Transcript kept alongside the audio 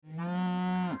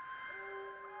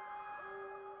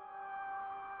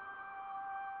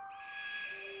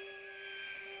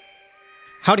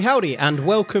Howdy, howdy, and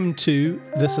welcome to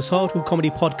the Societal Comedy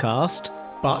Podcast,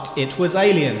 But It Was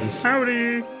Aliens.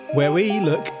 Howdy! Where we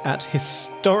look at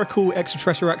historical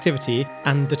extraterrestrial activity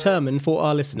and determine for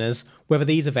our listeners whether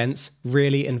these events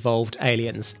really involved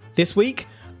aliens. This week,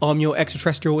 I'm your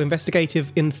extraterrestrial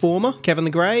investigative informer, Kevin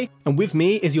the Grey, and with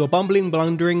me is your bumbling,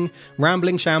 blundering,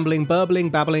 rambling, shambling,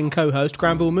 burbling, babbling co-host,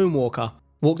 Granville Moonwalker.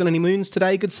 Walked on any moons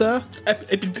today, good sir?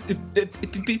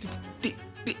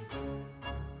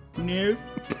 No.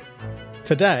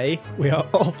 Today, we are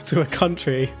off to a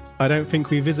country I don't think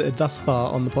we visited thus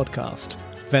far on the podcast.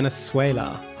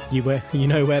 Venezuela. You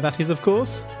know where that is, of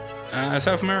course?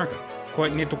 South America.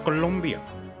 Quite near to Colombia.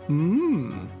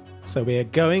 So we are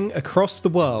going across the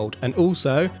world and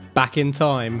also back in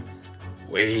time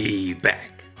Way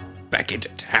back. Back into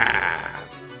time.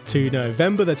 to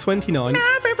November the 29th,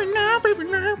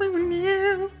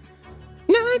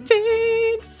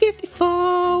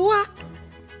 1954.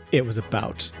 It was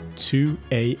about 2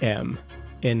 a.m.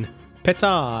 in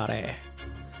Petare,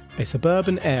 a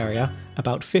suburban area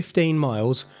about 15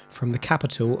 miles from the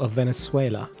capital of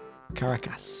Venezuela,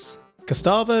 Caracas.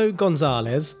 Gustavo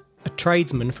Gonzalez, a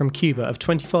tradesman from Cuba of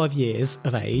 25 years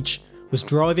of age, was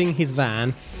driving his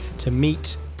van to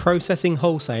meet processing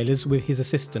wholesalers with his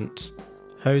assistant,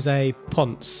 Jose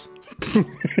Ponce,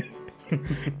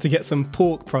 to get some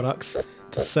pork products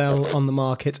to sell on the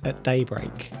market at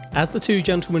daybreak. As the two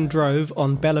gentlemen drove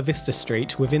on Bella Vista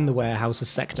Street within the warehouses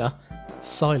sector,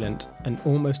 silent and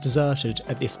almost deserted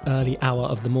at this early hour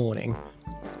of the morning,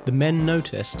 the men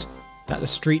noticed that the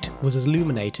street was as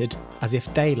illuminated as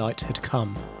if daylight had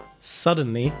come.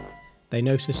 Suddenly, they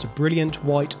noticed a brilliant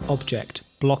white object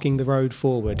blocking the road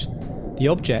forward. The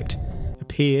object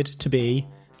appeared to be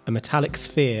a metallic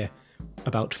sphere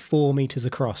about 4 meters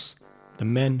across. The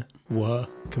men were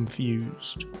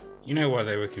confused. You know why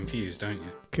they were confused, don't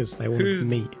you? Because they wanted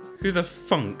meat. Who the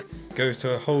funk goes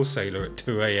to a wholesaler at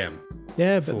 2 a.m?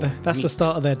 Yeah, but that's the meat.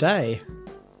 start of their day.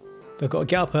 They've got to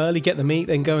get up early, get the meat,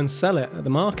 then go and sell it at the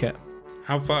market.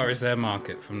 How far is their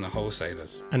market from the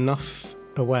wholesalers? Enough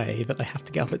away that they have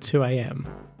to get up at 2 a.m.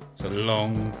 It's a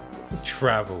long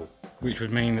travel, which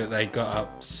would mean that they got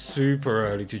up super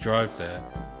early to drive there,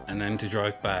 and then to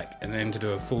drive back, and then to do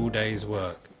a full day's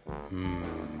work.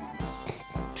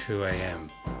 2 a.m.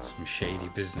 Some shady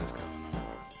business going on.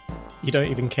 You don't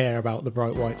even care about the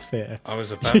bright white sphere. I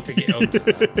was about to get onto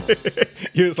that.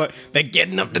 You was like, they're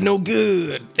getting up to no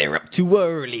good. They're up too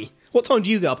early. What time do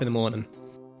you get up in the morning?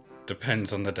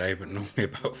 Depends on the day, but normally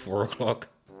about 4 o'clock.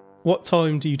 What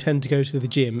time do you tend to go to the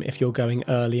gym if you're going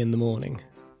early in the morning?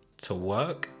 To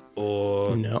work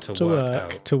or Not to to work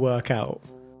work, out? to work out.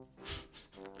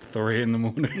 3 in the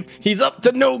morning. He's up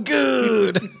to no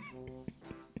good.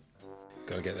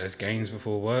 Gotta get those gains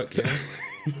before work, yeah?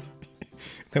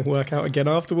 Then work out again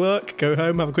after work. Go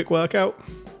home, have a quick workout.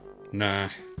 Nah,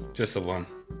 just the one.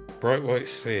 Bright white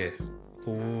sphere.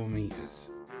 4 meters.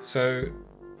 So,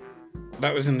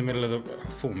 that was in the middle of the...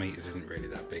 4 meters isn't really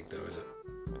that big though, is it?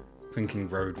 Thinking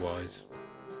road-wise.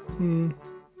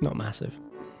 Not massive.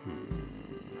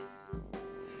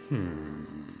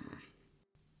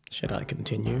 Should I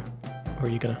continue? Or are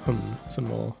you going to hum some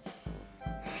more?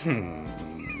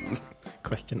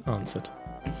 Question answered.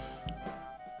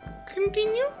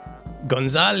 Continue?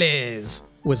 Gonzalez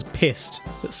was pissed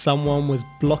that someone was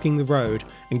blocking the road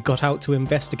and got out to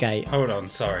investigate. Hold on,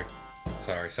 sorry.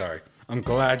 I'm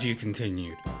glad you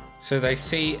continued. So they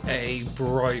see a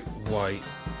bright white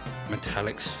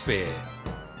metallic sphere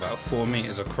about 4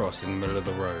 meters across in the middle of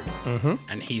the road.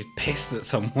 And he's pissed that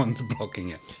someone's blocking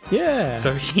it. Yeah.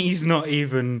 So he's not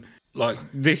even, like,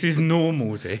 this is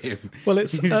normal to him. Well,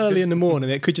 it's He's early just- in the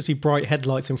morning. It could just be bright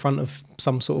headlights in front of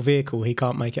some sort of vehicle. He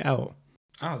can't make it out.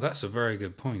 Oh, that's a very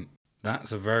good point.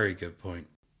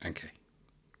 Okay,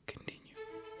 continue.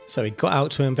 So he got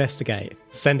out to investigate,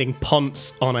 sending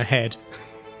Ponce on ahead.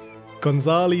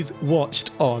 Gonzalez watched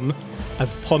on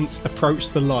as Ponce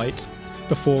approached the light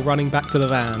before running back to the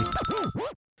van.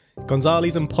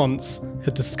 Gonzalez and Ponce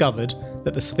had discovered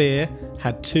that the sphere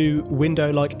had 2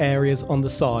 window-like areas on the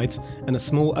sides and a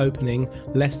small opening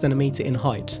less than a metre in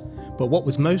height. But what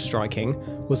was most striking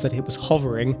was that it was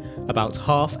hovering about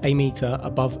half a metre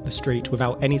above the street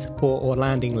without any support or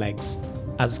landing legs.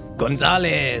 As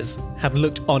Gonzalez had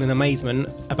looked on in amazement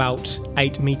about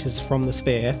 8 metres from the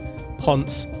sphere,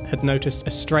 Ponce had noticed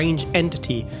a strange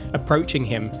entity approaching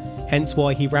him, hence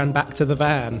why he ran back to the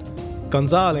van.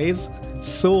 Gonzalez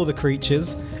saw the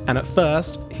creatures, and at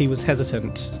first he was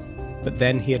hesitant, but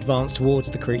then he advanced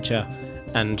towards the creature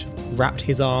and wrapped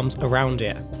his arms around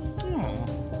it.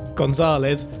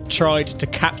 Gonzalez tried to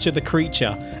capture the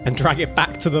creature and drag it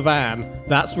back to the van.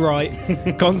 That's right.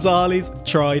 Gonzalez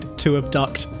tried to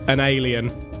abduct an alien.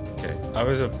 Okay, I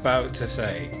was about to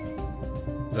say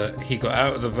that he got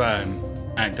out of the van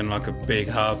acting like a big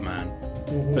hard man,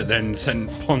 but then sent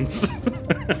Ponce.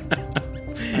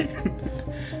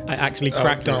 I actually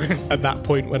cracked up at that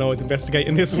point when I was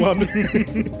investigating this one.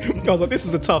 I was like, this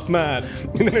is a tough man.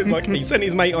 And then it was like, he sent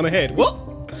his mate on ahead. What?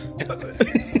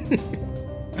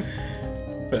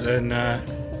 But then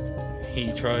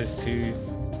he tries to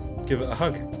give it a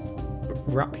hug.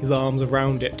 Wrap his arms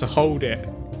around it to hold it.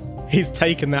 He's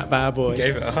taken that bad boy.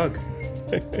 Gave it a hug.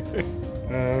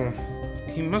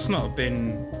 He must not have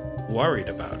been worried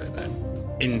about it then,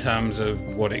 in terms of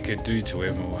what it could do to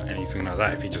him or anything like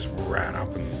that, if he just ran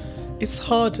up and... It's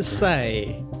hard to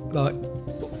say. Like,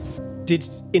 did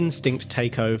instinct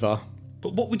take over?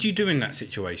 But what would you do in that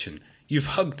situation? You've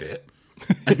hugged it,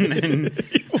 and then...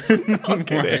 He wasn't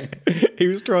hugging it. He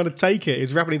was trying to take it. He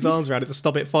was wrapping his arms around it to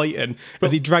stop it fighting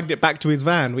as he dragged it back to his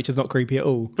van, which is not creepy at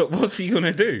all. But what's he going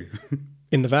to do?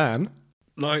 In the van?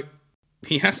 Like,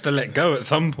 he has to let go at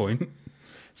some point.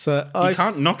 So He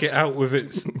can't knock it out with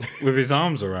his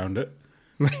arms around it.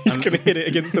 He's going to hit it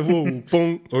against the wall.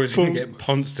 Bonk, Or is he going bonk. to get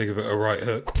Ponce to give it a right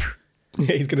hook?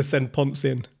 Yeah, he's going to send Ponce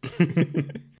in.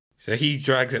 So he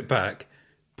drags it back.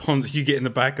 Ponce, you get in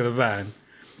the back of the van,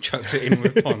 chucks it in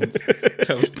with Ponce,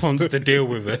 tells Ponce to deal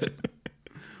with it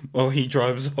while he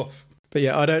drives off. But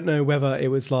yeah, I don't know whether it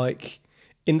was like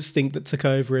instinct that took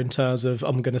over in terms of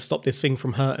I'm going to stop this thing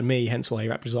from hurting me, hence why he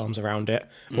wrapped his arms around it,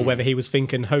 or whether he was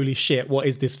thinking, holy shit, what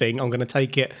is this thing? I'm going to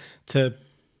take it to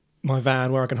my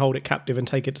van where I can hold it captive and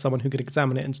take it to someone who can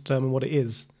examine it and determine what it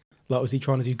is. Like, was he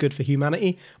trying to do good for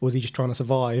humanity, or was he just trying to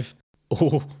survive?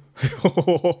 Or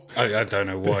I don't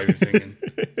know why he was thinking.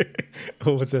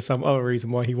 or was there some other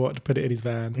reason why he wanted to put it in his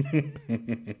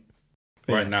van?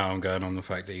 Right now I'm going on the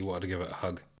fact that he wanted to give it a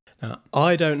hug. Now,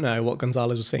 I don't know what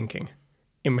Gonzalez was thinking.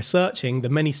 In researching the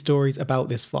many stories about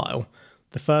this file,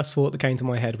 the first thought that came to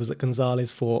my head was that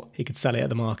Gonzalez thought he could sell it at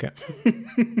the market.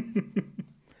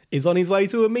 He's on his way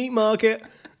to a meat market.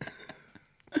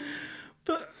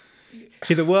 But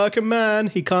He's a working man.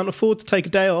 He can't afford to take a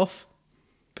day off.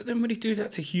 then would he do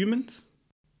that to humans?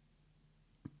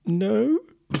 No.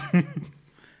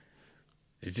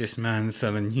 Is this man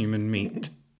selling human meat?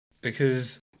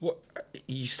 Because what are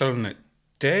you selling it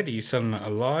dead? Are you selling it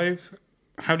alive?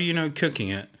 How do you know cooking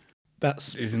it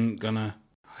That's isn't gonna...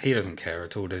 He doesn't care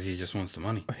at all, does he? He just wants the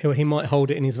money. he might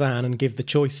hold it in his van and give the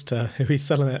choice to who he's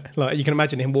selling it. Like, you can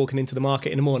imagine him walking into the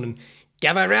market in the morning.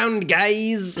 Gather round,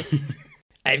 guys.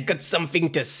 I've got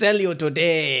something to sell you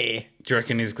today. Do you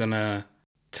reckon he's gonna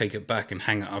take it back and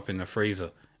hang it up in the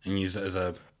freezer and use it as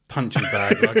a punching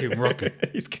bag like in Rocket?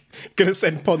 He's gonna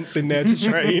send Ponce in there to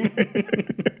train.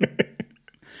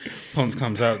 Ponce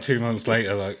comes out 2 months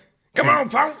later like, Come on,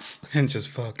 Ponce. hench as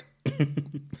fuck.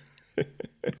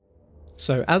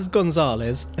 So, as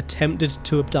Gonzalez attempted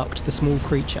to abduct the small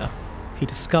creature, he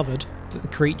discovered that the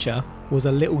creature was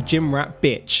a little gym rat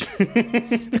bitch.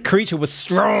 The creature was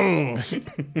strong.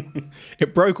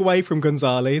 It broke away from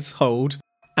Gonzalez's hold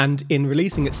and, in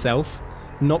releasing itself,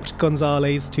 knocked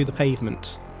Gonzalez to the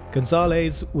pavement.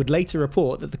 Gonzalez would later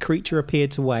report that the creature appeared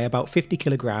to weigh about 50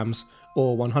 kilograms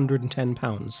or 110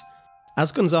 pounds.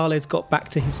 As Gonzalez got back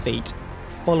to his feet,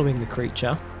 following the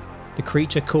creature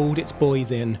called its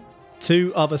boys in.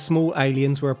 2 other small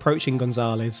aliens were approaching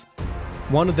Gonzalez.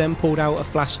 One of them pulled out a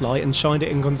flashlight and shined it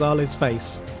in Gonzalez's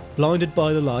face. Blinded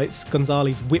by the lights,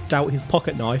 Gonzalez whipped out his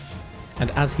pocket knife,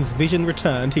 and as his vision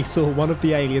returned, he saw one of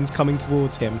the aliens coming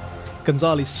towards him.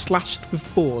 Gonzalez slashed with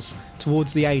force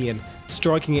towards the alien,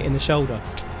 striking it in the shoulder,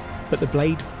 but the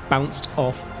blade bounced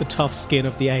off the tough skin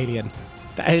of the alien.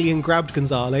 The alien grabbed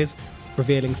Gonzalez,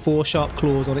 revealing 4 sharp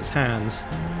claws on its hands.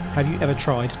 Have you ever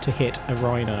tried to hit a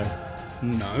rhino?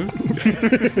 No.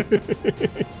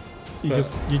 You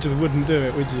just wouldn't do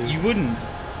it, would you? You wouldn't.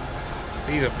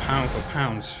 These are pound for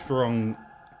pound strong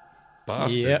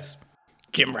bastards. Yep.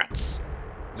 Gym rats.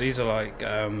 These are like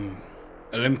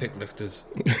Olympic lifters.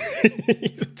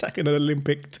 He's attacking an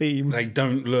Olympic team. They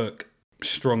don't look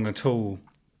strong at all,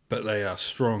 but they are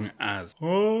strong as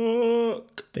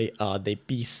fuck. They are the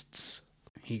beasts.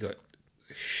 He got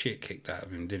shit kicked out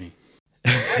of him, didn't he?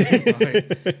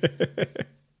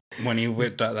 When he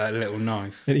whipped out that little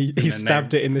knife. And he then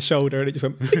stabbed it in the shoulder and it just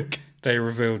went pink. They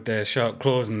revealed their sharp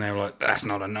claws and they were like, that's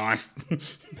not a knife.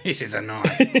 This is a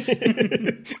knife.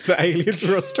 The aliens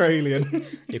were Australian.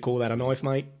 You call that a knife,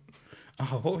 mate?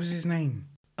 Oh, what was his name?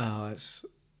 Oh, it's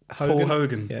Hogan. Paul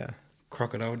Hogan. Yeah.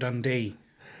 Crocodile Dundee.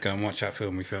 Go and watch that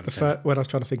film we found. When I was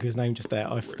trying to think of his name just there,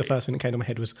 the first thing that came to my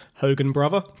head was Hogan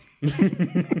Brother.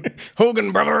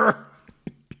 Hogan Brother!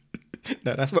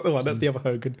 No, that's not the one. That's the other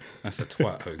Hogan. That's the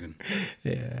twat Hogan.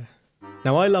 Yeah.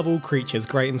 Now, I love all creatures,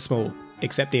 great and small,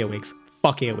 except earwigs.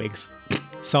 Fuck earwigs.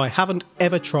 So I haven't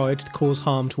ever tried to cause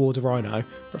harm towards a rhino,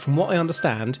 but from what I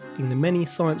understand, in the many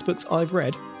science books I've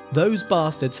read, those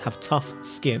bastards have tough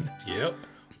skin. Yep.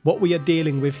 What we are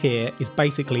dealing with here is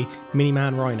basically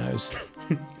mini-man rhinos.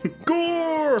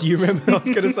 Gore! Do you remember, I was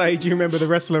going to say, do you remember the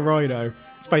wrestler Rhino?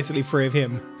 It's basically 3 of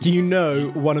him. You know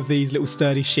one of these little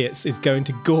sturdy shits is going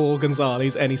to gore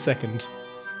Gonzalez any second.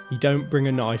 You don't bring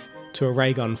a knife to a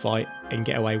ray gun fight and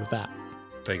get away with that.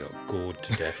 They got gored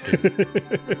to death, didn't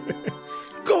they?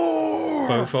 Gore!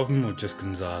 Both of them or just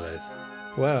Gonzalez?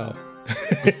 Well.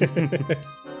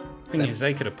 Thing is,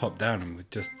 they could have popped down and were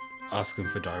just asking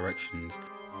for directions.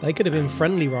 They could have been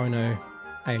friendly rhino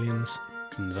aliens.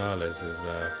 Gonzalez is...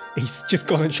 He's just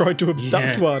gone and tried to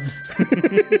abduct one.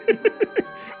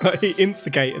 He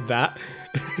instigated that.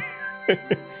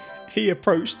 He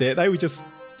approached it. They were just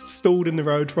stalled in the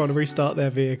road trying to restart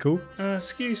their vehicle.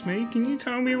 Excuse me, can you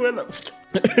tell me where the...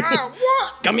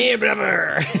 What? Come here,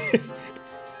 brother.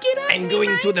 Get off I'm me, going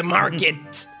mate. to the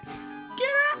market. Get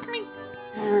off me.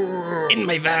 In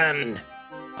my van.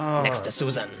 Oh, Next to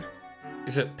Susan.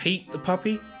 is it Pete the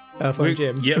puppy? From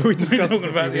Jim. Yeah, we we were discussed talking it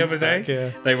a about few the other weeks day. back,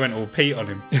 yeah. They went all Pete on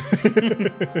him.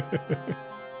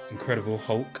 Incredible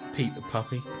Hulk, Pete the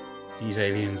puppy. These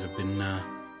aliens have been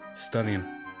studying.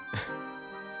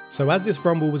 So as this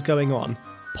rumble was going on,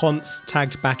 Ponce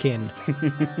tagged back in.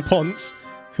 Ponce,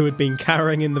 who had been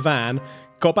carrying in the van,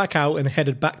 got back out and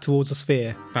headed back towards the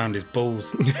sphere. Found his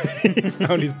balls.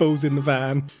 Found his balls in the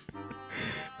van.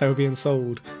 They were being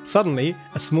sold. Suddenly,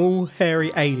 a small,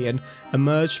 hairy alien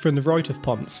emerged from the right of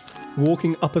Ponce,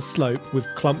 walking up a slope with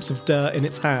clumps of dirt in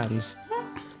its hands.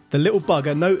 The little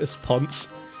bugger noticed Ponce,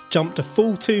 jumped a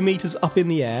full 2 meters up in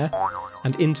the air,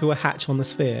 and into a hatch on the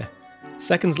sphere.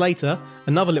 Seconds later,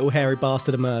 another little hairy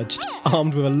bastard emerged,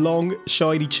 armed with a long,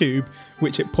 shiny tube,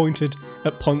 which it pointed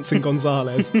at Ponce and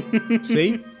Gonzalez.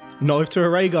 See? Knife to a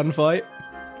ray gun fight.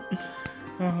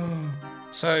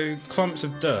 So, clumps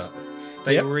of dirt.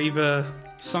 They Yep. were either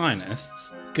scientists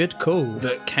Good call.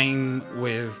 that came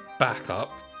with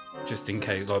backup, just in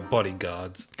case, like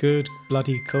bodyguards. Good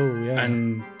bloody call, yeah.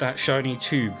 And that shiny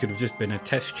tube could have just been a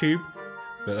test tube,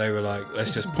 but they were like,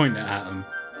 let's just point it at them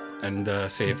and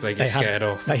see if they get scared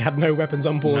off. They had no weapons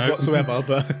on board No. whatsoever,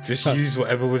 but Just use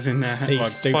whatever was in their hand, He's like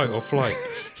stupid. fight or flight.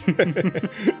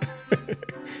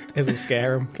 it'll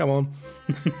scare them. Come on.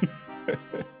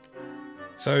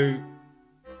 So,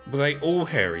 were they all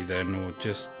hairy then, or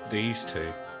just these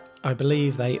two? I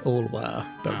believe they all were,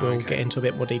 but we'll okay. get into a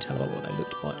bit more detail about what they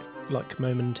looked like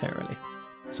momentarily.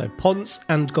 So Ponce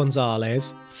and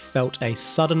Gonzalez felt a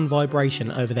sudden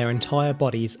vibration over their entire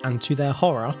bodies, and to their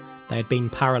horror, they had been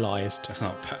paralysed. That's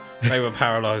not. They were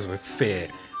paralysed with fear.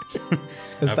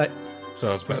 As they, So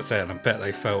I was about to say, and I bet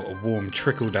they felt a warm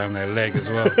trickle down their leg as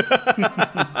well.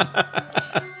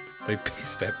 They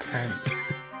pissed their pants.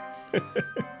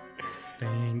 They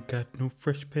ain't got no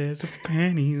fresh pairs of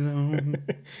panties on.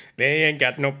 They ain't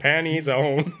got no panties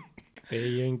on.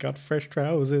 They ain't got fresh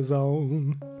trousers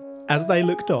on. As they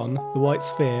looked on, the white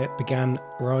sphere began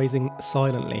rising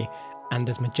silently and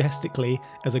as majestically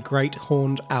as a great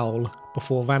horned owl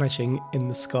before vanishing in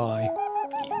the sky.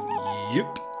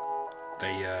 Yep.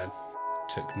 They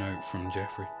took note from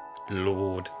Jeffrey.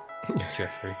 Lord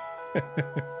Jeffrey.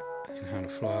 And how to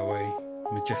fly away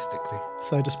majestically.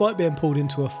 So despite being pulled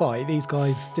into a fight, these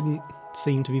guys didn't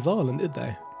seem to be violent, did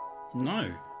they?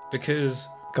 No, because...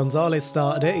 Gonzalez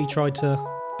started it. He tried to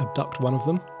abduct one of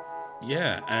them.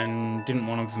 Yeah, and didn't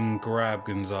one of them grab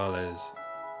Gonzalez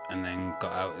and then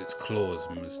got out its claws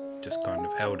and was just kind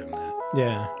of held him there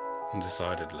Yeah. and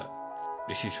decided, look,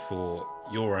 this is for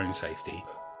your own safety.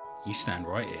 You stand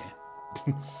right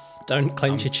here. Don't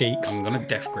clench your cheeks. I'm going to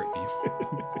death grip you.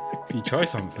 If you try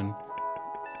something,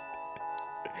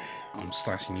 I'm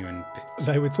slashing you in bits.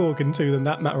 They were talking to them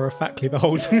that matter-of-factly the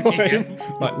whole time.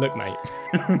 Yeah. Like, look, mate,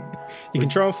 you can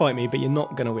try and fight me, but you're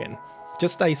not going to win.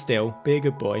 Just stay still. Be a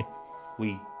good boy.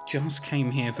 We just came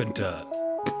here for dirt.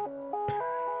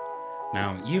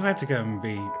 Now, you had to go and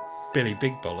be Billy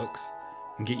Big Bollocks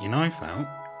and get your knife out.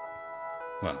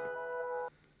 Well,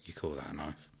 you call that a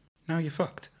knife. Now you're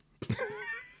fucked.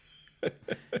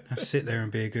 Now sit there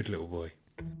and be a good little boy.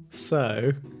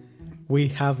 So, we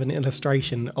have an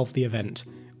illustration of the event,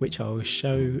 which I will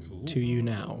show to you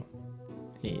now.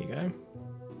 Here you go.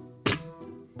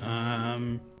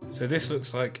 So this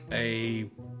looks like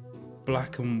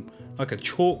like a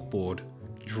chalkboard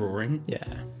drawing, Yeah.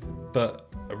 but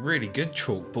a really good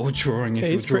chalkboard drawing. If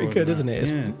It's you're pretty drawing good, that. isn't it?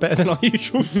 It's Yeah. better than our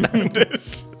usual standard.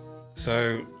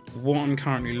 So what I'm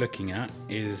currently looking at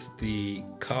is the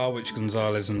car which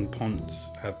Gonzalez and Ponce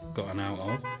have gotten out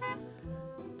of.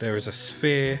 There is a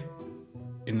sphere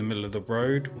in the middle of the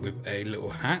road with a little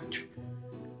hatch,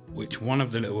 which one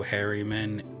of the little hairy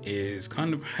men is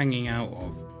kind of hanging out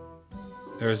of.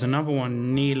 There is another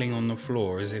one kneeling on the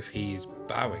floor as if he's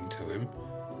bowing to him,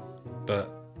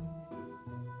 but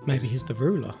Maybe he's the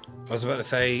ruler. I was about to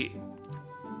say,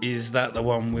 is that the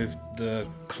one with the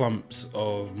clumps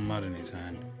of mud in his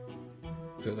hand?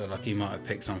 It looked like he might have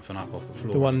picked something up off the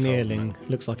floor. The one and he's holding kneeling it.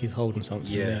 looks like he's holding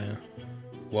something. Yeah. Yeah.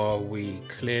 While we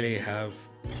clearly have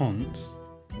Ponce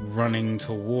running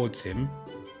towards him,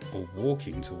 or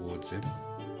walking towards him.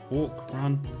 Walk,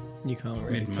 run. You can't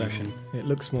really tell. Mid-motion. It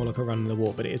looks more like a run in the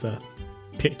walk, but it is a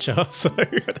picture, so I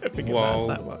don't think it Wow. matters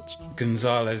that much.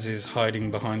 Gonzalez is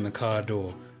hiding behind the car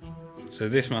door. So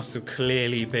this must have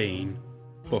clearly been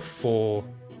before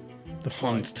The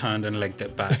Ponce fight. turned and legged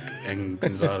it back and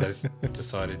Gonzalez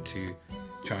decided to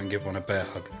try and give one a bear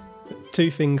hug. Two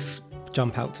things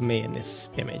jump out to me in this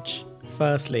image.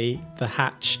 Firstly, the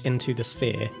hatch into the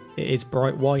sphere. It is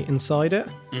bright white inside it.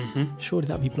 Mm-hmm. Surely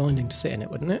that'd be blinding to sit in it,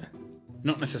 wouldn't it?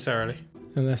 Not necessarily.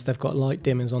 Unless they've got light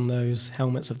dimmers on those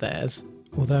helmets of theirs.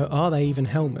 Although, are they even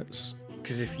helmets?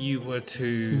 Because if you were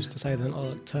to Who's to say they're not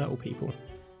like turtle people?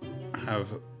 have,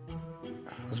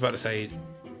 I was about to say,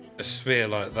 a sphere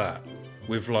like that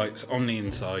with lights on the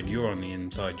inside, you're on the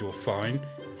inside, you're fine.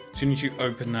 As soon as you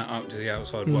open that up to the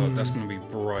outside world, that's going to be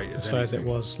bright I as suppose it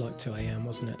anything. was like 2 a.m,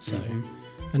 wasn't it? So, Mhm.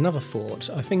 another thought.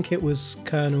 I think it was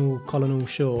Colonel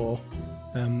Shaw.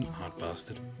 Hard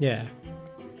bastard. Yeah.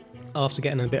 After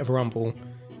getting in a bit of a rumble,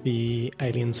 the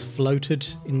aliens floated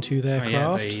into their Oh yeah,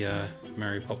 craft. they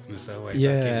Mary Poppins their way back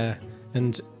Yeah,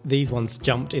 and these ones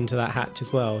jumped into that hatch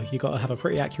as well. You got to have a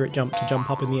pretty accurate jump to jump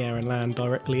up in the air and land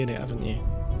directly in it, haven't you?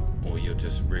 in. Or you're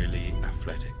just really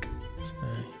athletic. So,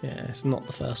 yeah, it's not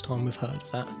the first time we've heard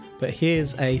of that. But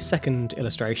here's a second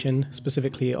illustration,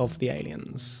 specifically of the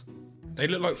aliens. They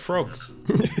look like frogs.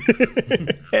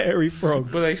 Hairy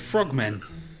frogs. Were they frogmen?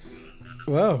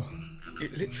 Wow.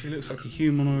 It literally looks like a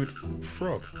humanoid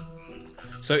frog.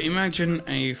 So imagine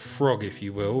a frog, if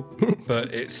you will,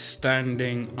 but it's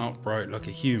standing upright like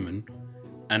a human,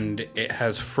 and it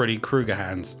has Freddy Krueger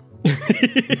hands.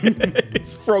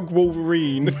 It's Frog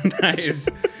Wolverine.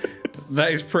 That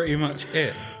is pretty much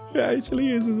it. It actually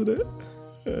is, isn't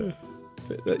it?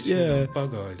 Yeah.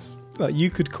 Bug eyes. Like, you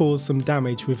could cause some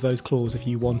damage with those claws if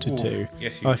you wanted to.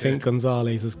 yes, you I think could.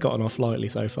 Gonzalez has gotten off lightly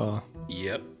so far.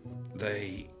 Yep.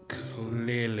 They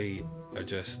clearly are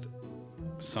just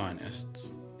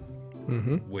scientists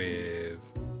with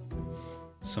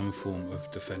some form of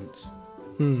defense.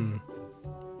 Hmm.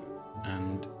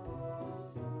 And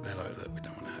they're like, look, we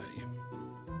don't want to hurt you.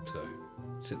 So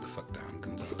sit the fuck down,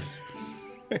 Gonzalez.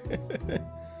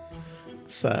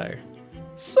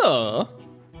 So,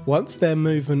 once their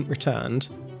movement returned,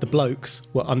 the blokes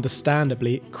were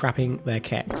understandably crapping their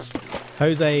kecks.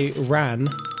 Jose ran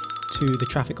to the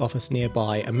traffic office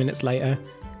nearby, and minutes later,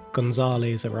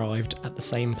 Gonzalez arrived at the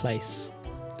same place.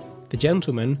 The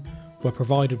gentlemen were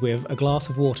provided with a glass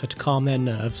of water to calm their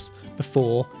nerves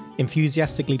before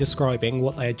enthusiastically describing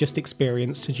what they had just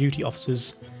experienced to duty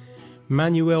officers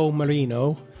Manuel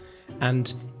Marino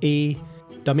and E.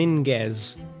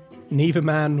 Dominguez. Neither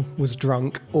man was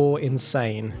drunk or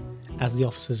insane, as the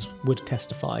officers would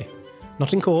testify.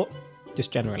 Not in court,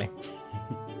 just generally.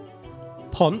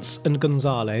 Ponce and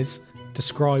Gonzalez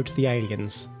described the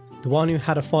aliens. The one who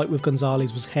had a fight with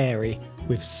Gonzalez was hairy,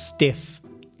 with stiff,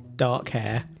 dark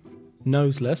hair,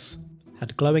 noseless,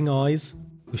 had glowing eyes,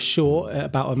 was short at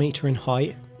about 1 metre in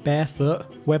height, barefoot,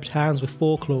 webbed hands with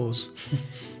 4 claws.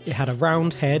 It had a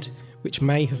round head, which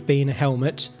may have been a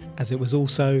helmet, as it was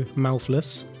also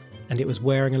mouthless, and it was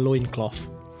wearing a loincloth.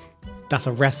 That's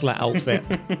a wrestler outfit.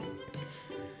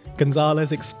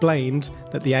 Gonzalez explained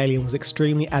that the alien was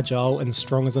extremely agile and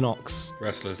strong as an ox.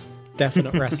 Wrestlers.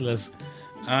 Definite wrestlers.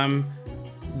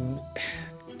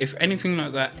 If anything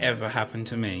like that ever happened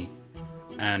to me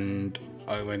and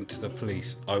I went to the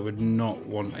police, I would not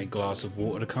want a glass of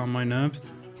water to calm my nerves.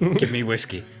 Give me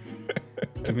whiskey.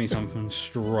 Give me something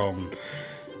strong.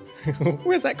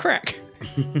 Where's that crack?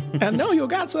 I know you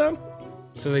got some.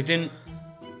 So they didn't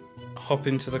hop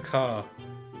into the car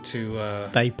to...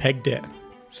 They pegged it.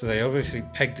 So they obviously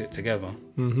pegged it together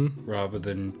rather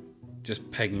than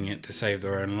just pegging it to save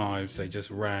their own lives. They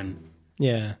just ran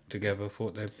Yeah. together,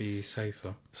 thought they'd be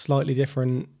safer. Slightly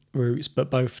different routes, but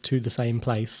both to the same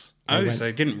place. They Oh, went- so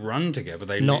they didn't run together.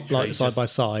 They not literally like side just, by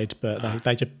side, but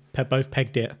they just both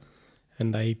pegged it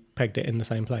And they pegged it in the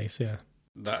same place, yeah.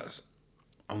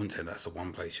 I wouldn't say that's the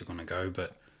one place you're going to go,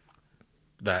 but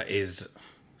that is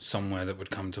somewhere that would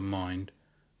come to mind.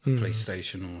 A police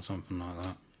station or something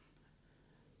like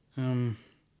that.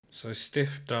 So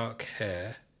stiff dark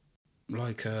hair,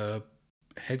 like a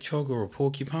hedgehog or a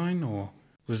porcupine, or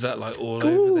was that like all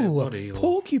over their body? A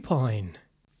porcupine.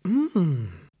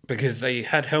 Because they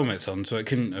had helmets on, so it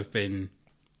couldn't have been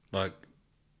like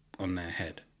on their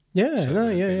head. Yeah,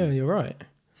 you're right.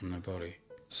 On their body.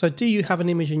 So do you have an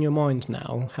image in your mind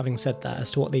now, having said that,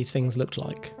 as to what these things looked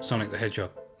like? Sonic the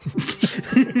Hedgehog.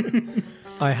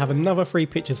 I have another 3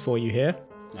 pictures for you here.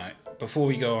 Right, before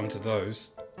we go on to those,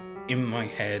 in my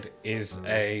head is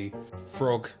a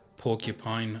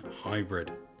frog-porcupine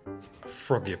hybrid. A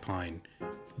frogupine,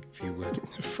 if you would.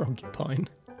 Frogupine.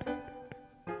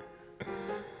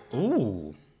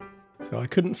 Ooh. So I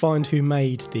couldn't find who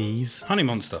made these, Honey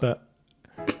Monster. but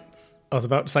I was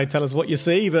about to say tell us what you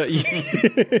see, but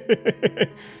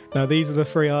now these are the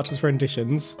 3 artist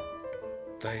renditions.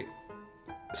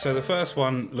 So the first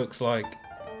one looks like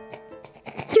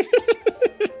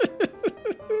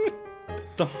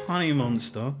the Honey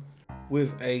Monster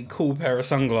with a cool pair of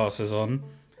sunglasses on.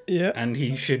 Yeah. And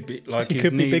he should be like He his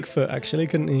could be Bigfoot, actually,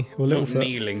 couldn't he? Or not Littlefoot.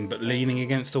 kneeling, but leaning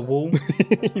against a wall.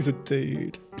 He's a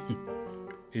dude.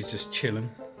 He's just chilling.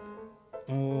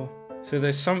 Or so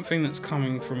there's something that's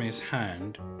coming from his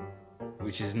hand,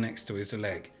 which is next to his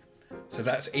leg. So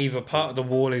that's either part of the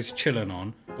wall he's chilling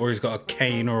on, or he's got a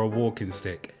cane or a walking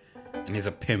stick, and he's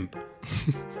a pimp.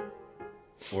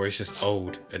 Or he's just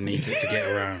old and needs it to get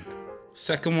around.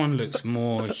 Second one looks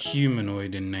more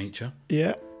humanoid in nature.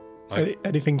 Yeah. Like,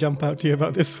 Anything jump out to you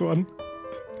about this one?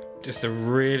 just a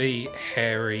really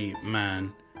hairy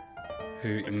man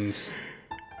who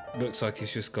looks like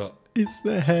he's just got Is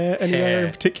there hair anywhere in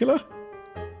Hair. particular?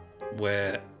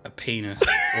 where a penis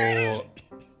or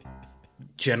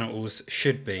genitals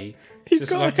should be. He's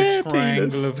just got like a hair a triangle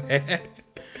penis. of hair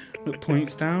that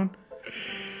points down,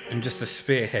 and just a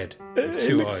sphere head with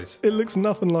 2 eyes. It looks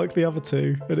nothing like the other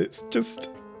 2, and it's just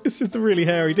a really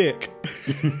hairy dick.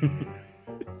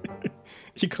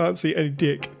 You can't see any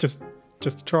dick, just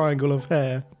a triangle of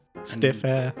hair, stiff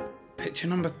hair. Picture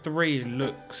number 3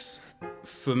 looks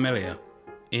familiar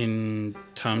in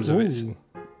terms of its Ooh.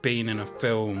 being in a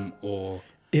film or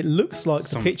It looks like the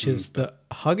Something, pictures that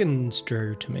Huggins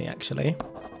drew to me, actually.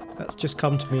 That's just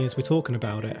come to me as we're talking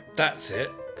about it. that's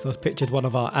it. Because I pictured one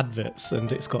of our adverts,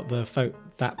 and it's got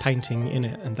that painting in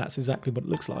it, and that's exactly what it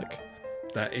looks like.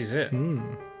 That is it.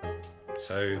 Hmm.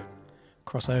 So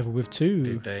Crossover with 2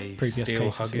 did they previous steal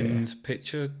cases Huggins'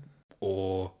 picture,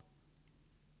 or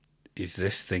is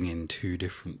this thing in 2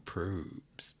 different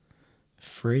probes?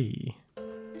 3.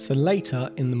 So later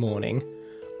in the morning,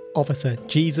 Officer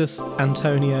Jesus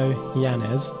Antonio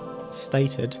Yanez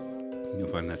stated... You'll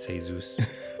find that's Jesus.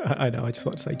 I know, I just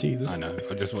want to say Jesus. I know.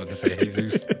 I just wanted to say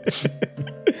Jesus.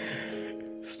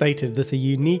 Stated that a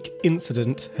unique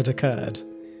incident had occurred.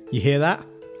 You hear that?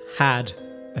 Had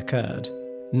occurred.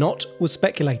 Not was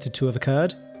speculated to have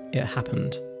occurred, it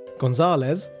happened.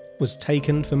 Gonzalez was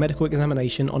taken for medical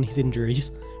examination on his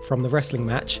injuries from the wrestling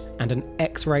match, and an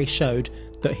X-ray showed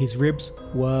that his ribs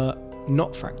were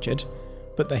not fractured,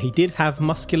 but that he did have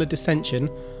muscular distension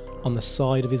on the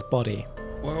side of his body.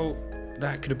 Well,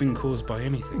 that could have been caused by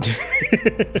anything.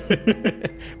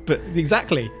 But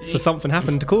exactly, so something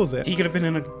happened to cause it. He could have been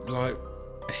in a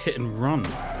hit and run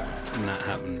and that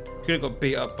happened. He could have got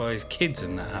beat up by his kids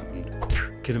and that happened.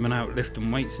 Could have been out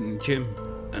lifting weights in the gym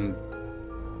and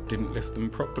didn't lift them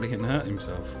properly and hurt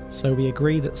himself. So we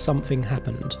agree that something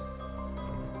happened.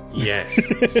 Yes,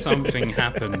 something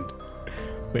happened.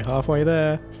 We're halfway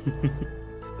there.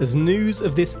 As news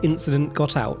of this incident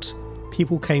got out,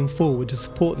 people came forward to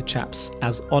support the chaps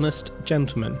as honest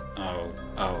gentlemen.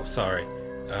 Oh, sorry.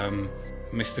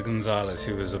 Mr. Gonzalez,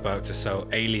 who was about to sell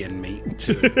alien meat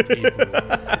to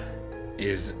people,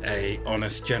 is a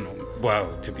honest gentleman.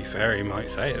 Well, to be fair, he might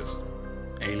say it's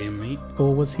alien meat.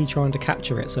 Or was he trying to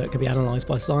capture it so it could be analysed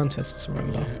by scientists,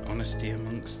 remember? Yeah, honesty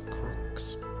amongst the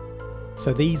crooks.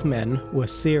 So these men were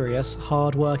serious,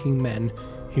 hard-working men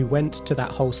who went to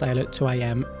that wholesaler at 2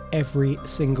 a.m. every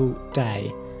single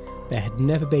day. There had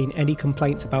never been any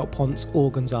complaints about Ponce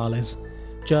or Gonzalez.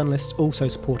 Journalists also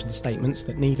supported the statements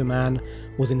that neither man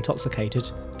was intoxicated,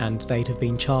 and they'd have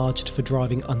been charged for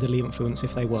driving under the influence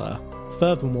if they were.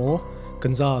 Furthermore,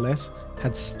 Gonzalez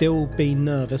had still been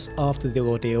nervous after the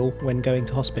ordeal when going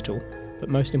to hospital, but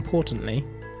most importantly,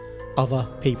 other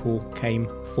people came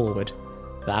forward.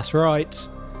 That's right,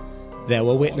 there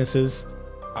were witnesses.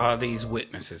 Are these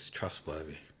witnesses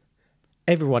trustworthy?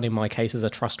 Everyone in my cases are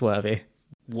trustworthy.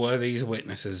 Were these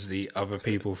witnesses the other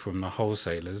people from the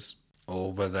wholesalers,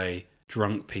 or were they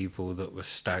drunk people that were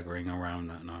staggering around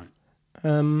that night?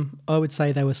 I would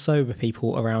say there were sober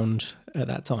people around at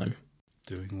that time.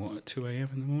 Doing what at 2 a.m.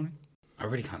 in the morning? I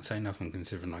really can't say nothing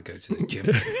considering I go to the gym.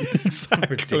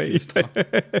 Exactly.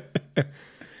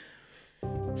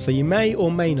 So you may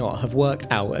or may not have worked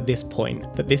out at this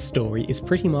point that this story is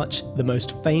pretty much the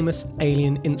most famous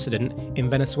alien incident in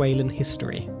Venezuelan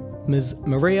history. Ms.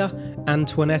 Maria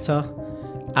Antonieta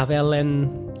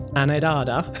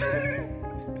Avellaneda.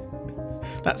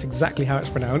 That's exactly how it's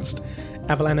pronounced.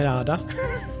 Avellaneda.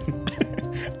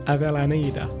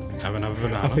 Avellaneda.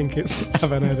 I think it's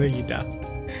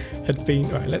Avellaneda. Had been,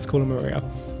 right, let's call her Maria.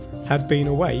 Had been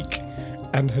awake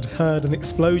and had heard an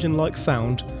explosion-like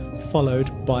sound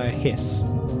followed by a hiss,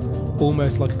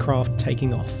 almost like a craft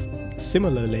taking off.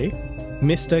 Similarly,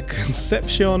 Mr.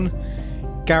 Concepcion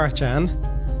Garachan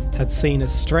had seen a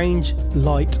strange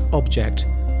light object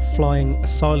flying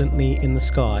silently in the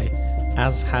sky,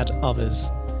 as had others,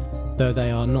 though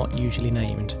they are not usually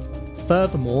named.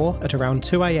 Furthermore, at around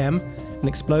 2 a.m, an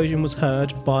explosion was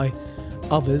heard by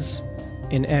others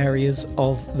in areas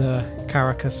of the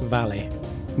Caracas Valley.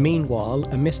 Meanwhile,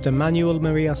 a Mr. Manuel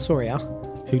Maria Soria,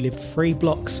 who lived 3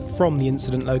 blocks from the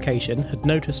incident location, had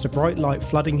noticed a bright light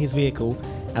flooding his vehicle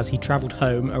as he travelled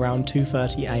home around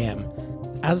 2:30 a.m.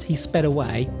 As he sped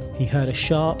away, he heard a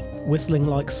sharp,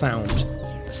 whistling-like sound.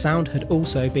 The sound had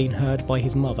also been heard by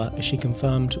his mother, as she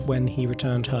confirmed when he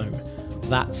returned home.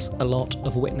 That's a lot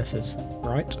of witnesses,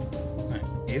 right? That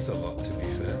is a lot, to be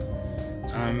fair.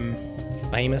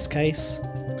 Famous case.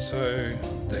 So,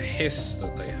 the hiss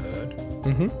that they heard,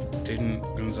 didn't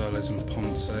Gonzalez and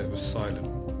Ponce say it was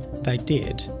silent? They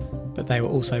did, but they were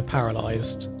also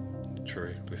paralysed.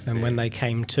 True. And when they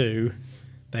came to,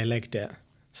 they legged it.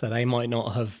 So they might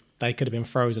not have, they could have been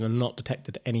frozen and not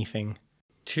detected anything.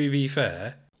 To be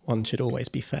fair, One should always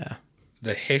be fair.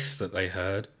 the hiss that they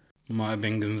heard might have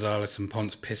been Gonzalez and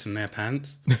Ponce pissing their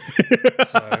pants.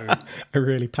 So A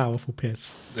really powerful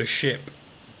piss. the ship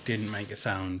didn't make a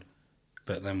sound,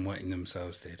 but them wetting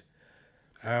themselves did.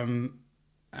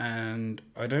 And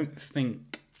I don't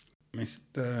think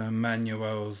Mr.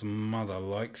 Manuel's mother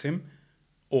likes him,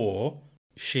 or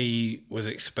she was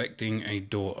expecting a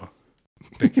daughter,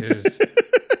 because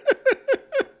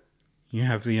you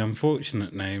have the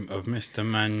unfortunate name of Mr.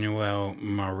 Manuel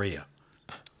Maria.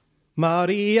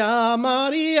 Maria,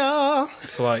 Maria.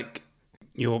 It's like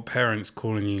your parents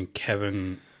calling you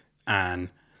Kevin Ann.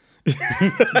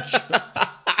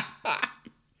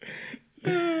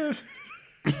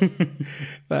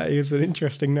 That is an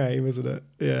interesting name, isn't it?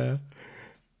 Yeah.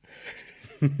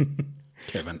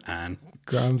 Kevin Ann.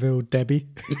 Granville Debbie.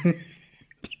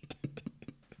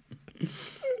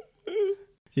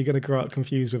 You're going to grow up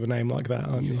confused with a name like that,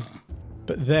 aren't you?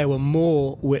 But there were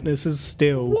more witnesses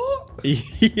still. What?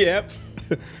 Yep.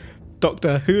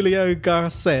 Dr. Julio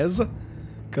Garces.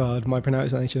 God, my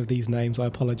pronunciation of these names, I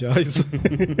apologise.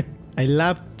 A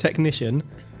lab technician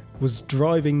was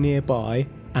driving nearby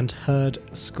and heard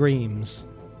screams.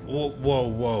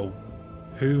 Whoa.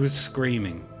 Who was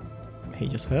screaming? He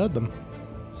just heard them.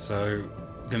 So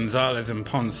Gonzalez and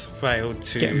Ponce failed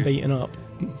Getting beaten up.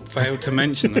 to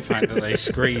mention the fact that they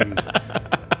screamed.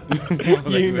 while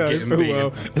they You were know getting full beaten.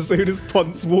 well, as soon as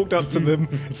Ponce walked up to them,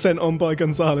 sent on by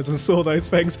Gonzalez, and saw those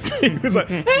things, he was like,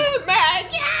 "Help me!"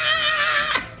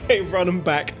 Yeah! He ran him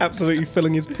back, absolutely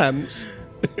filling his pants.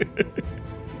 The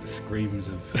screams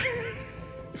of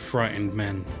frightened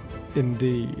men.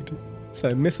 Indeed.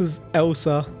 So Mrs.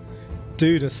 Elsa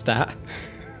Dudestat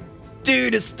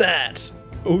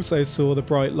also saw the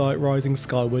bright light rising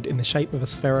skyward in the shape of a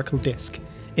spherical disc.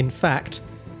 In fact,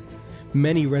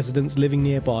 many residents living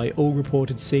nearby all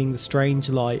reported seeing the strange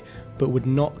light, but would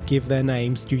not give their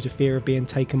names due to fear of being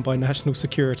taken by national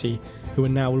security, who are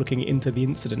now looking into the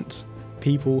incident.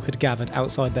 People had gathered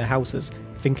outside their houses,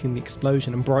 thinking the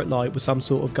explosion and bright light was some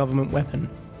sort of government weapon.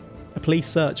 A police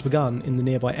search begun in the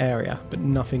nearby area, but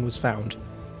nothing was found.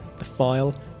 The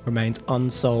file remains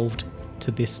unsolved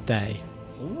to this day.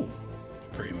 Ooh,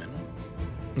 pretty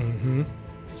minimal.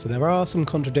 So there are some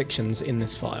contradictions in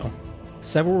this file.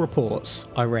 Several reports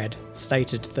I read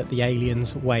stated that the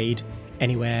aliens weighed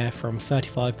anywhere from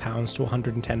 £35 to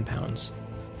 £110.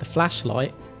 The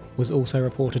flashlight was also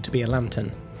reported to be a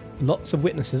lantern. Lots of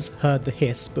witnesses heard the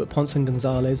hiss, but Ponce and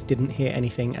Gonzalez didn't hear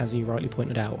anything, as you rightly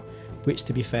pointed out, which,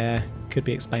 to be fair, could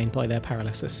be explained by their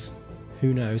paralysis.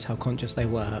 Who knows how conscious they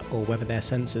were, or whether their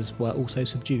senses were also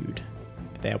subdued.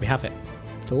 But there we have it.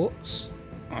 Thoughts?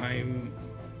 I'm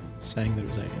Saying that it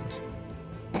was aliens.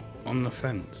 on the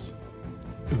fence.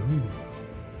 Ooh.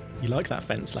 You like that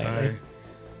fence lately?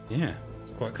 So, yeah.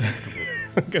 quite comfortable.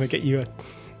 I'm going to get you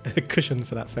a cushion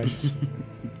for that fence.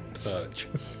 Perch.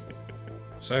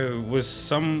 So was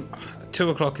 2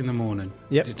 o'clock in the morning.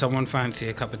 Yep. Did someone fancy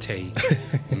a cup of tea?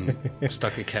 And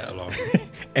stuck a kettle on.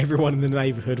 Everyone in the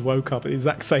neighbourhood woke up at the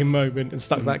exact same moment and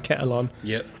stuck that kettle on.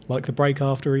 Yep. Like the break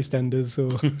after EastEnders,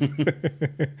 or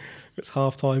it's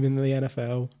half time in the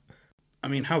NFL. I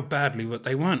mean, how badly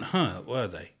they weren't hurt, were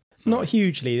they? Not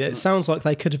hugely. It sounds like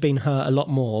they could have been hurt a lot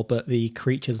more, but the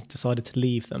creatures decided to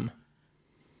leave them.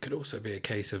 Could also be a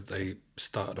case of they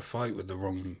started a fight with the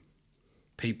wrong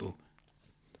people.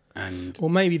 And Or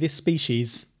maybe this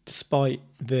species, despite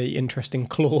the interesting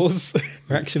claws,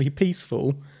 were actually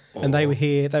peaceful, and they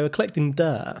were collecting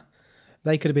dirt.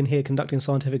 They could have been here conducting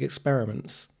scientific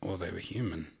experiments. Or they were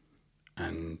human.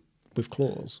 And with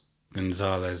claws.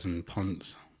 Gonzalez and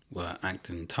Ponce were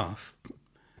acting tough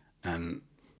and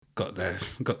got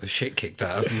the shit kicked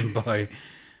out of them by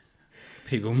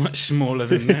people much smaller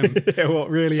than them. Yeah, what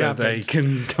really so happened? They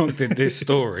concocted this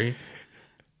story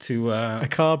to a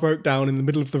car broke down in the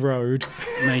middle of the road.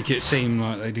 make it seem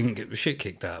like they didn't get the shit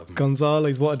kicked out of them.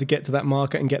 Gonzalez wanted to get to that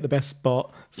market and get the best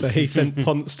spot, so he sent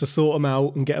Ponce to sort them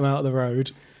out and get them out of the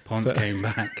road. Ponce came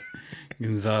back.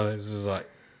 Gonzalez was like,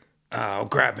 I'll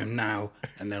grab him now.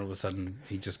 And then all of a sudden,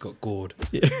 he just got gored.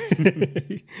 Yeah.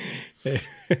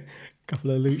 A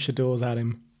couple of luchadors had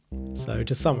him. So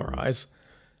to summarise,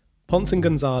 Ponce and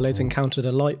Gonzalez encountered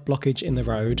a light blockage in the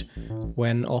road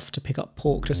when off to pick up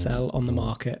pork to sell on the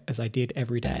market, as they did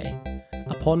every day.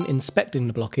 Upon inspecting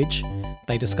the blockage,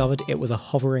 they discovered it was a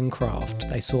hovering craft.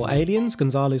 They saw aliens.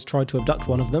 Gonzalez tried to abduct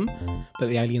one of them, but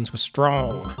the aliens were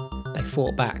strong. They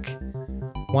fought back.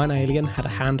 One alien had a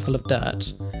handful of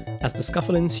dirt. As the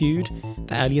scuffle ensued,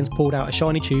 the aliens pulled out a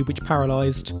shiny tube which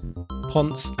paralysed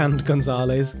Ponce and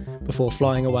Gonzalez before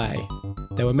flying away.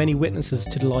 There were many witnesses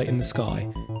to the light in the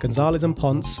sky. Gonzalez and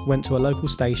Ponce went to a local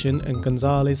station, and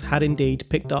Gonzalez had indeed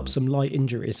picked up some light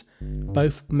injuries.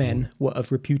 Both men were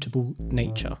of reputable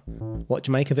nature. What do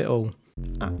you make of it all?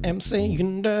 I am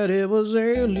saying that it was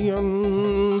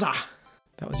aliens.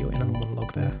 That was your inner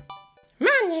monologue there.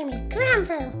 My name is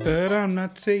Granville. But I'm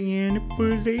not saying it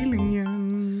was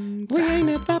aliens. We ain't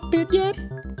at that bit yet.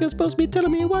 You're supposed to be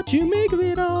telling me what you make of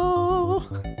it all.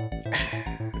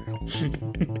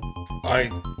 I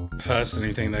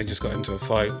personally think they just got into a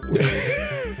fight with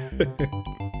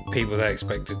people they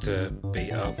expected to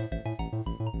beat up.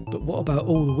 But what about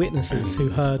all the witnesses who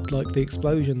heard like the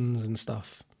explosions and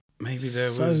stuff? Maybe there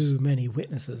so was many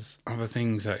witnesses. other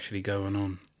things actually going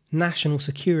on, National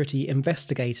security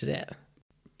investigated it.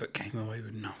 but came away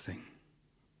with nothing.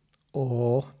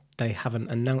 Or they haven't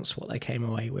announced what they came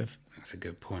away with. That's a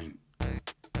good point.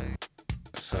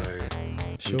 So,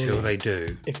 Surely. until they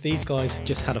do, If these guys had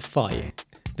just had a fight,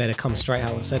 they'd have come straight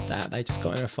out and said that. They just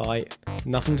got in a fight.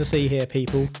 Nothing to see here,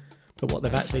 people. But what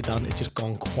they've actually done is just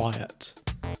gone quiet.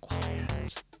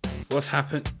 Quiet. what's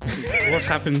happened? What's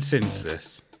happened since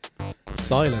this?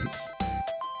 Silence.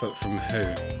 But from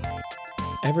who?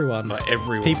 Everyone. Like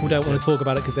everyone. People don't want was to talk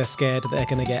about it because they're scared that they're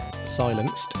going to get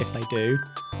silenced if they do.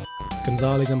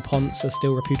 Gonzalez and Ponce are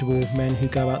still reputable men who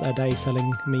go about their day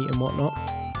selling meat and whatnot.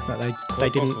 But they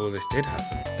quite didn't possible this did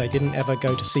happen. they didn't ever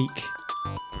go to seek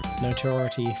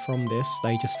notoriety from this.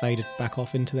 They just faded back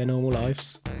off into their normal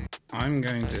lives. I'm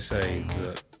going to say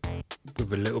that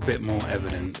with a little bit more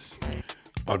evidence,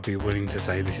 I'd be willing to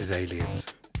say this is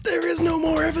aliens. There is no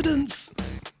more evidence.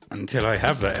 Until I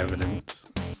have that evidence,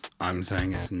 I'm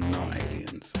saying it's not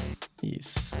aliens. You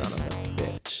son of a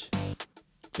bitch.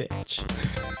 Bitch.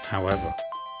 However,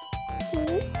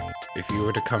 if you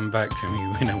were to come back to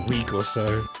me in a week or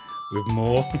so with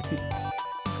more,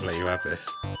 I'll let you have this.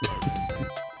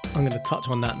 I'm going to touch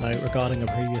on that note regarding a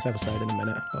previous episode in a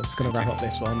minute. I'm just going to wrap up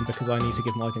this one because I need to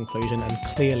give my conclusion, and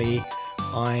clearly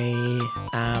I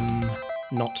am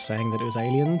not saying that it was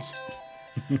aliens.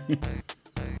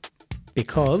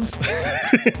 Because...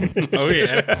 Oh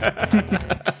yeah.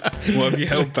 What have you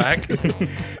held back?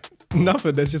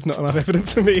 Nothing, there's just not enough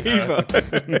evidence for me either.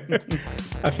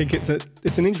 I think it's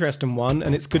an interesting one,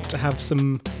 and it's good to have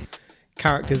some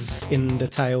characters in the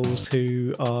tales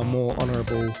who are more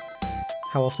honourable.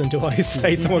 How often do I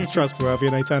say someone's trustworthy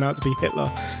and they turn out to be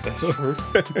Hitler? That's true.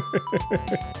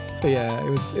 So yeah, it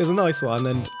was a nice one,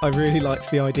 and I really liked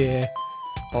the idea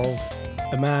of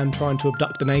a man trying to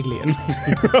abduct an alien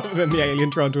rather than the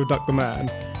alien trying to abduct the man.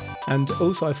 And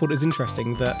also I thought it was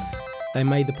interesting that they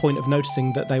made the point of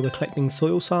noticing that they were collecting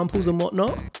soil samples and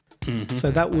whatnot. Mm-hmm. So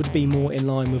that would be more in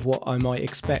line with what I might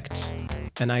expect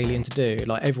an alien to do.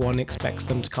 Like everyone expects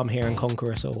them to come here and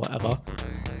conquer us or whatever.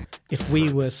 if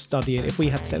we were studying, if we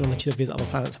had technology to visit other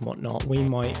planets and whatnot, we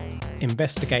might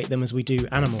investigate them as we do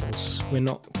animals. We're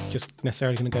not just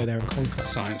necessarily going to go there and conquer.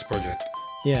 Science project.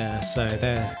 Yeah, so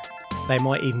they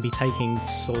might even be taking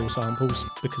soil samples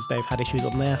because they've had issues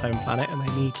on their home planet and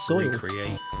they need soil.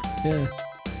 Recreate. Yeah.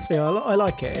 So yeah, I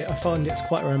like it. I find it's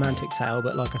quite a romantic tale,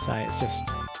 but like I say, it's just,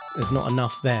 there's not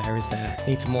enough there, is there?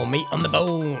 Need some more meat on the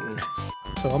bone.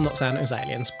 So I'm not saying it was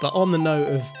aliens, but on the note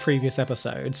of previous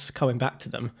episodes, coming back to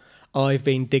them, I've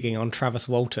been digging on Travis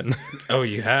Walton. Oh,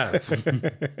 you have?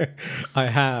 I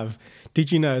have.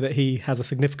 Did you know that he has a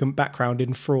significant background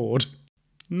in fraud?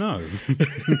 No.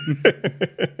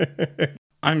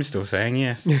 I'm still saying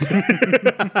yes.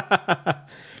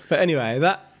 But anyway,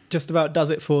 that just about does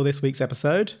it for this week's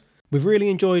episode. We've really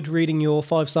enjoyed reading your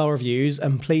 5-star reviews,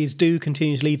 and please do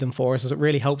continue to leave them for us as it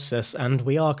really helps us, and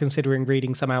we are considering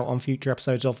reading some out on future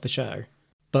episodes of the show.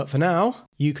 But for now,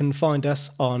 you can find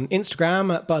us on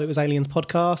Instagram at But It Was Aliens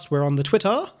Podcast. We're on the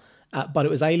Twitter at But It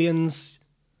Was Aliens.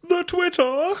 The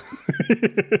Twitter!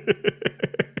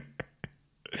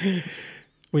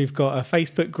 We've got a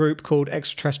Facebook group called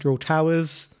Extraterrestrial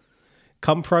Towers.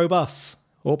 Come probe us,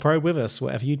 or probe with us,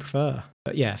 whatever you'd prefer.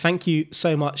 But yeah, thank you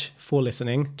so much for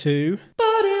listening to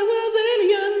But It Was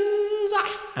Aliens!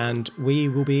 And we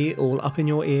will be all up in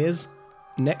your ears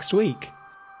next week.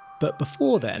 But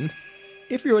before then,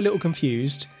 if you're a little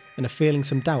confused and are feeling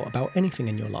some doubt about anything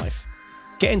in your life,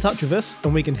 get in touch with us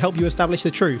and we can help you establish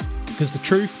the truth, because the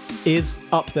truth is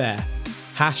up there.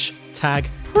 #probe.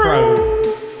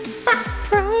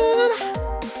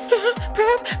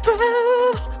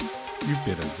 You've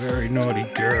been a very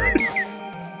naughty girl.